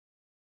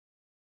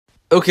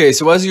Okay,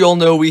 so as you all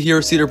know, we here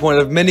at Cedar Point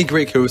have many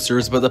great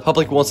coasters, but the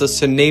public wants us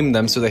to name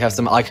them so they have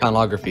some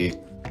iconography.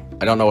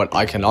 I don't know what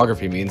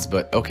iconography means,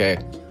 but okay.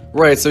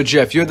 Right, so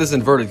Jeff, you had this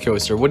inverted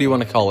coaster. What do you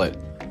want to call it?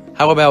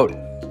 How about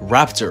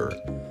Raptor?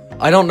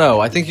 I don't know.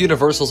 I think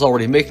Universal's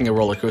already making a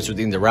roller coaster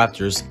themed to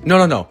raptors. No.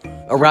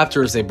 A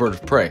raptor is a bird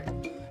of prey.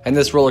 And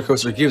this roller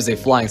coaster gives a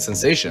flying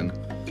sensation.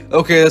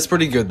 Okay, that's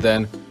pretty good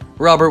then.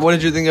 Robert, what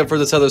did you think of for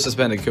this other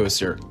suspended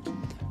coaster?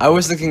 I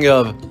was thinking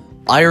of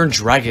Iron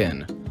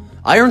Dragon.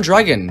 Iron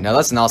Dragon, now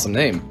that's an awesome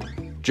name.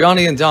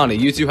 Johnny and Donnie,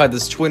 you two had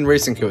this twin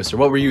racing coaster.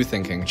 What were you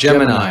thinking?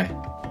 Gemini.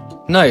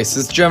 Nice,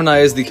 since Gemini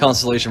is the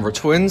constellation for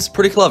twins,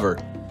 pretty clever.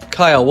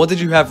 Kyle, what did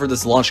you have for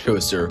this launch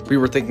coaster? We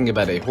were thinking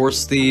about a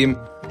horse theme.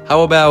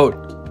 How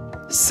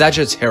about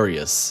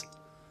Sagittarius?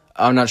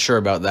 I'm not sure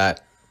about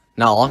that.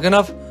 Not long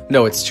enough?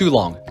 No, it's too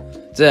long.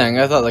 Dang,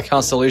 I thought the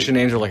constellation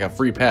names were like a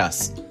free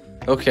pass.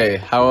 Okay,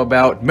 how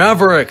about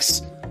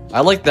Mavericks?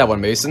 I like that one,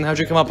 Mason. How'd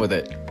you come up with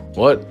it?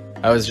 What?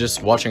 I was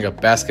just watching a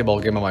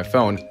basketball game on my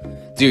phone.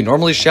 Do you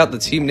normally shout the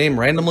team name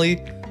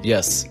randomly?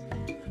 Yes.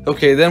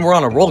 Okay, then we're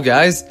on a roll,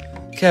 guys.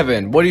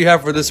 Kevin, what do you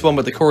have for this one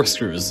with the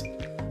corkscrews?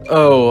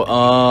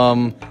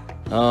 Oh,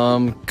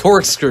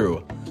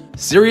 Corkscrew.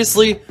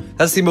 Seriously?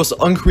 That's the most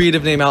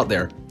uncreative name out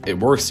there. It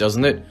works,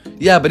 doesn't it?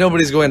 Yeah, but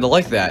nobody's going to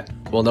like that.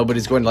 Well,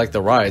 nobody's going to like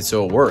the ride,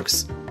 so it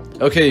works.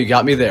 Okay, you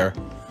got me there.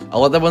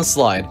 I'll let that one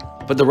slide,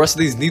 but the rest of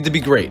these need to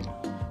be great.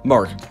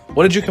 Mark,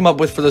 what did you come up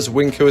with for this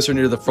wing coaster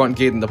near the front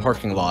gate in the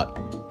parking lot?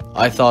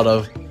 I thought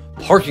of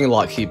Parking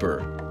Lot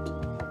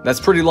Keeper. That's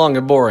pretty long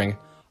and boring.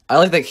 I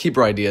like that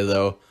keeper idea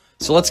though,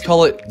 so let's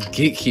call it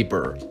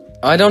Gatekeeper.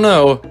 I don't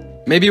know,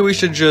 maybe we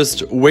should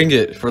just wing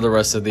it for the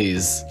rest of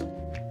these.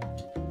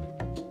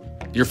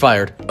 You're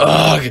fired.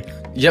 Ugh!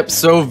 Yep,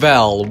 so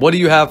Val, what do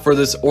you have for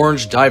this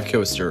orange dive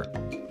coaster?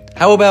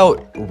 How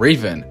about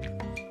Raven?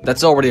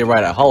 That's already a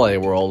ride at Holiday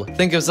World.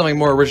 Think of something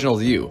more original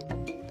to you.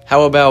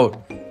 How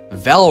about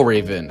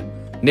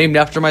Valravn, named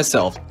after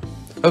myself.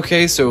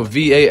 Okay, so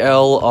V-A-L-R-A-V-E-N.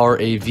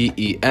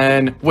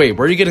 Wait,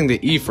 where are you getting the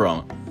E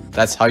from?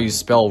 That's how you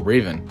spell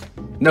Raven.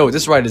 No,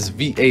 this ride is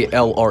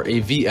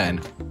V-A-L-R-A-V-N.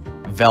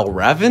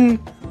 Valravn?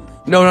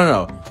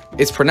 No.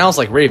 It's pronounced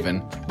like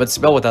Raven, but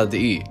spelled without the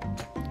E.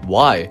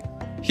 Why?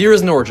 Here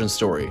is an origin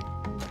story.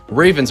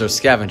 Ravens are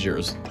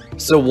scavengers.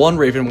 So one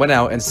raven went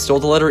out and stole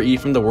the letter E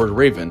from the word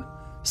raven.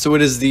 So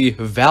it is the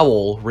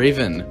vowel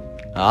raven.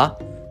 Huh?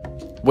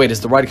 Wait,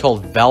 is the ride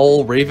called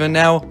Valravn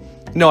now?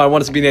 No, I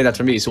want it to be named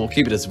after me, so we'll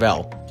keep it as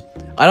Val.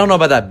 I don't know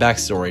about that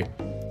backstory.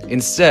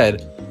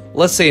 Instead,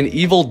 let's say an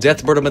evil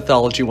death bird of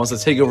mythology wants to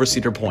take over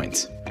Cedar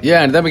Point.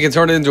 Yeah, and then we can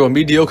turn it into a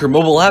mediocre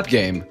mobile app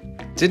game.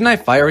 Didn't I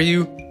fire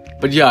you?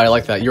 But yeah, I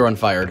like that. You're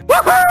unfired.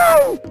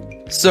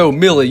 Woohoo! So,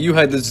 Millie, you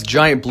had this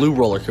giant blue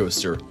roller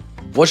coaster.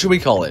 What should we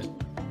call it?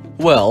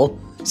 Well,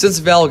 since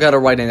Val got a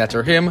ride named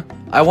after him,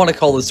 I want to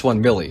call this one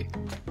Millie.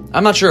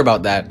 I'm not sure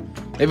about that.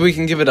 Maybe we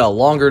can give it a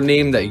longer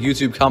name that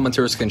YouTube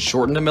commenters can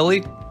shorten to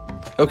Millie?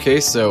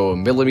 Okay, so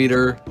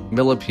Millimeter,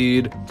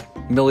 Millipede,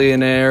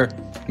 Millionaire,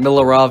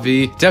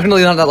 Milliravi.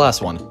 Definitely not that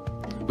last one.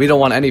 We don't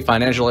want any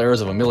financial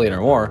errors of $1 million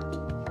or more.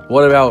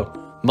 What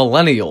about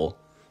Millennial?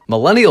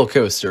 Millennial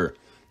coaster.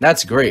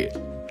 That's great.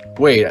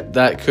 Wait,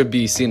 that could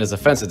be seen as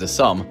offensive to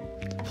some.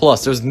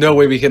 Plus, there's no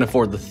way we can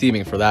afford the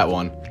theming for that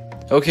one.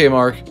 Okay,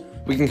 Mark,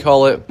 we can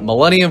call it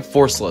Millennium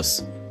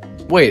Forceless.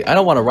 Wait, I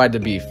don't want a ride to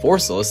be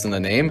forceless in the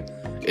name.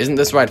 Isn't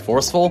this ride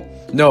forceful?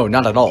 No,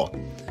 not at all.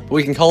 But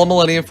we can call it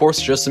Millennium Force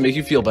just to make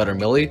you feel better,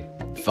 Millie.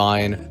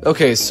 Fine.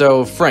 Okay,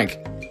 so, Frank,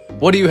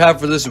 what do you have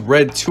for this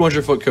red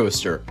 200-foot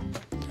coaster?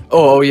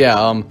 Oh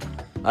yeah,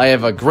 I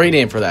have a great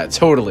name for that,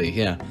 totally,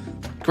 yeah.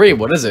 Great,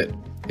 what is it?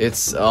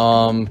 It's,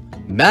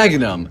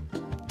 Magnum.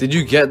 Did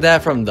you get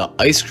that from the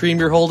ice cream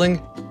you're holding?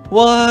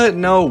 What?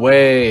 No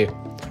way.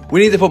 We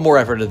need to put more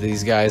effort into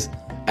these guys.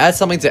 Add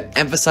something to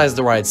emphasize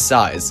the ride's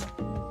size.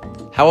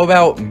 How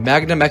about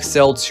Magnum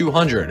XL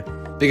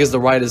 200? Because the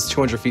ride is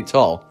 200 feet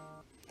tall.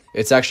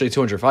 It's actually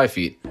 205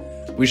 feet.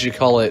 We should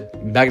call it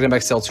Magnum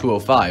XL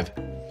 205.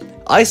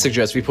 I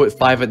suggest we put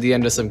 5 at the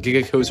end of some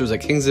Giga Coasters at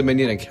King's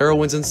Dominion and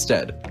Carowinds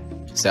instead.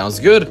 Sounds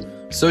good.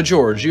 So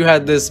George, you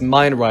had this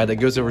mine ride that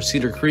goes over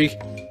Cedar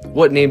Creek.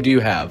 What name do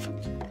you have?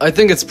 I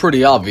think it's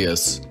pretty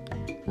obvious.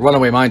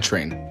 Runaway Mine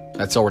Train.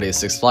 That's already a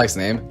Six Flags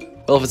name.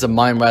 Well, if it's a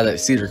mine ride at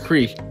Cedar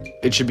Creek,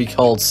 it should be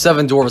called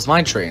Seven Dwarves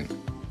Mine Train.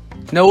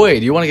 No way,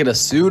 do you want to get us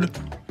sued?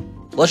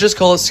 Let's just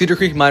call it Cedar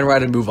Creek Mine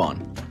Ride and move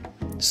on.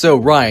 So,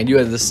 Ryan, you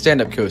had this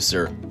stand-up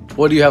coaster.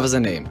 What do you have as a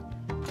name?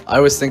 I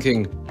was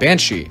thinking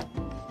Banshee.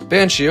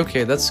 Banshee,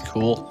 okay, that's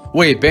cool.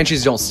 Wait,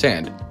 Banshees don't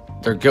stand.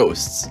 They're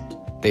ghosts.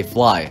 They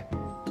fly.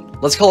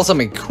 Let's call it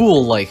something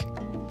cool like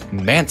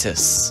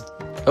Mantis.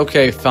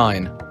 Okay,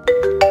 fine.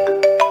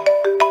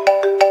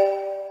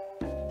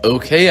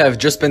 Okay, I've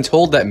just been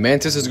told that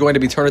Mantis is going to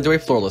be turned into a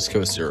floorless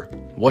coaster.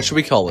 What should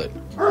we call it?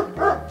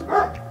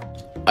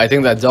 I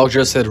think that dog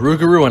just said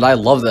Rougarou and I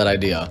love that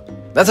idea.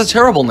 That's a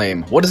terrible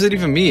name. What does it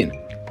even mean?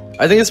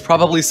 I think it's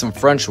probably some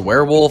French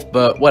werewolf,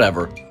 but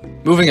whatever.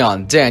 Moving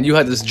on. Dan, you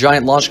had this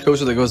giant launch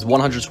coaster that goes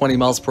 120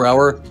 miles per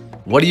hour.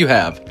 What do you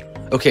have?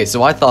 Okay,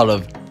 so I thought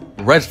of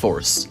Red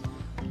Force.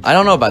 I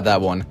don't know about that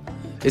one.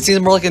 It seems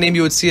more like a name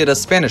you would see at a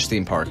Spanish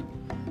theme park.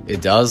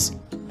 It does?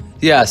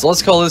 Yeah, so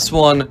let's call this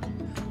one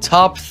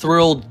Top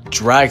Thrill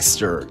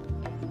Dragster.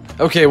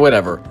 Okay,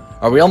 whatever.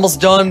 Are we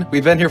almost done?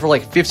 We've been here for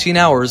like 15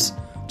 hours.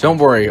 Don't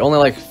worry, only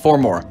like 4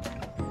 more.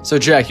 So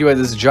Jack, you had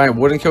this giant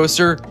wooden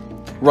coaster?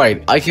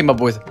 Right, I came up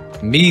with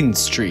Mean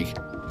Streak.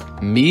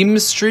 Meme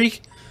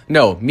Streak?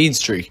 No, Mean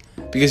Streak.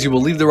 Because you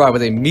will leave the ride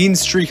with a mean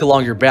streak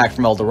along your back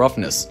from all the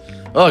roughness.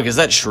 Ugh, is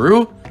that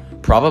true?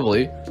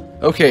 Probably.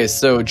 Okay,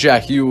 so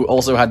Jack, you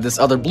also had this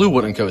other blue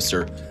wooden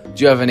coaster.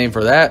 Do you have a name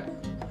for that?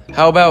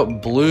 How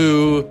about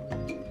Blue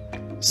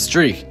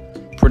Streak?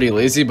 Pretty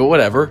lazy, but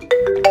whatever.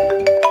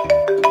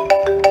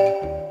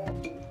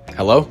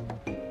 Hello?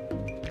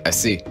 I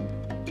see.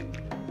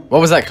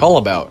 What was that call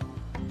about?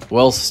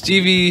 Well,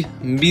 Stevie,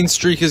 Mean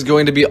Streak is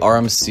going to be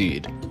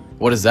RMC'd.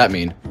 What does that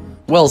mean?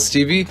 Well,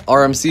 Stevie,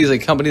 RMC is a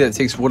company that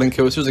takes wooden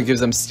coasters and gives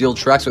them steel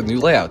tracks with new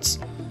layouts.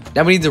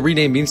 Now we need to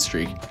rename Mean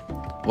Streak.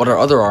 What are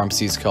other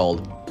RMCs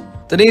called?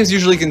 The names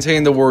usually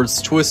contain the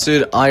words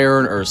Twisted,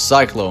 Iron, or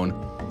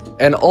Cyclone,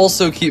 and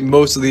also keep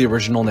most of the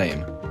original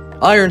name.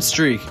 Iron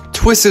Streak,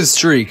 Twisted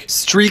Streak,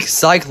 Streak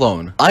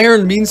Cyclone,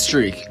 Iron Mean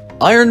Streak,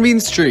 Iron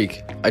Mean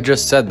Streak. I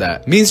just said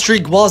that. Mean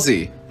Streak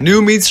Gwazi,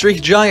 New Mean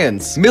Streak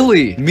Giants,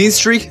 Millie, Mean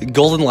Streak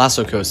Golden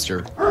Lasso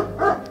Coaster,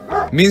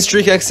 Mean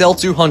Streak XL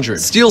 200,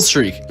 Steel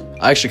Streak.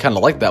 I actually kind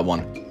of like that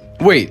one.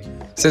 Wait,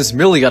 since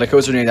Millie got a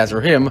coaster named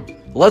after him,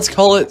 let's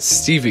call it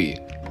Stevie.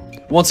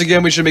 Once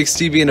again, we should make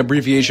Stevie an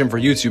abbreviation for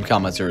YouTube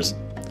commenters.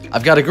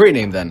 I've got a great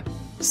name then.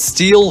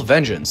 Steel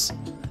Vengeance.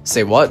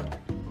 Say what?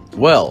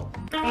 Well,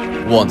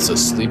 once a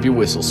sleepy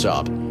whistle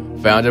stop,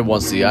 founded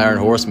once the Iron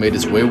Horse made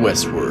its way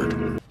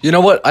westward. You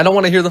know what? I don't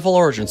want to hear the full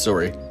origin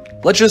story.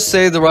 Let's just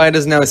say the ride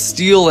is now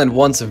Steel and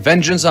once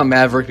Vengeance on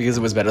Maverick because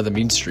it was better than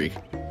Mean Streak.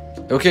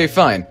 Okay,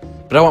 fine.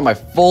 But I want my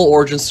full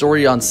origin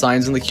story on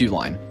signs in the queue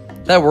line.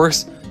 That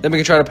works, then we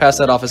can try to pass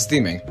that off as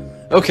theming.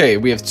 Okay,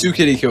 we have 2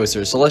 kitty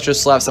coasters, so let's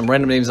just slap some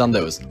random names on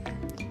those.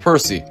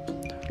 Percy.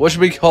 What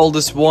should we call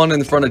this one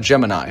in front of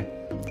Gemini?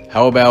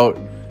 How about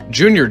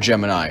Junior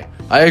Gemini?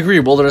 I agree,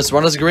 Wilderness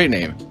Run is a great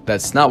name.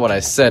 That's not what I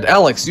said.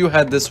 Alex, you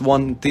had this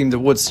one themed to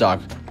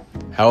Woodstock.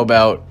 How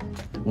about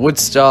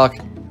Woodstock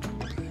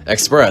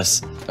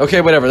Express?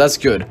 Okay, whatever, that's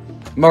good.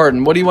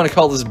 Martin, what do you want to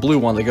call this blue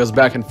one that goes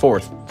back and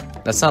forth?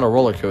 That's not a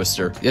roller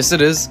coaster. Yes,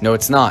 it is. No,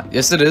 it's not.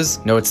 Yes, it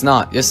is. No, it's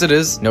not. Yes, it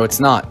is. No, it's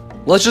not.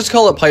 Let's just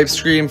call it Pipe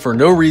Scream for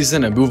no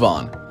reason and move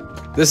on.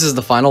 This is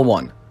the final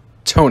one.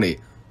 Tony,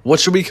 what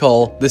should we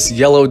call this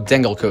yellow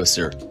dangle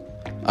coaster?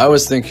 I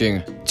was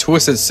thinking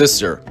Twisted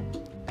Sister.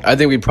 I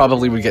think we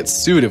probably would get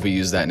sued if we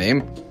used that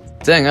name.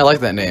 Dang, I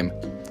like that name.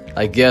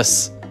 I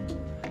guess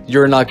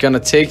you're not gonna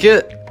take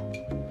it?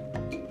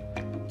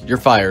 You're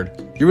fired.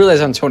 You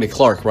realize I'm Tony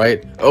Clark,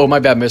 right? Oh, my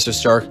bad, Mr.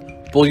 Stark.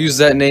 We'll use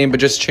that name, but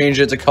just change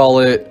it to call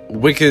it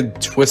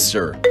Wicked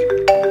Twister.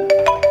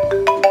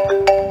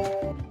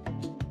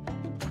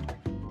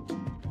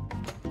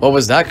 What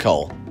was that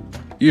call?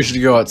 You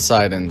should go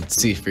outside and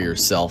see for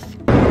yourself.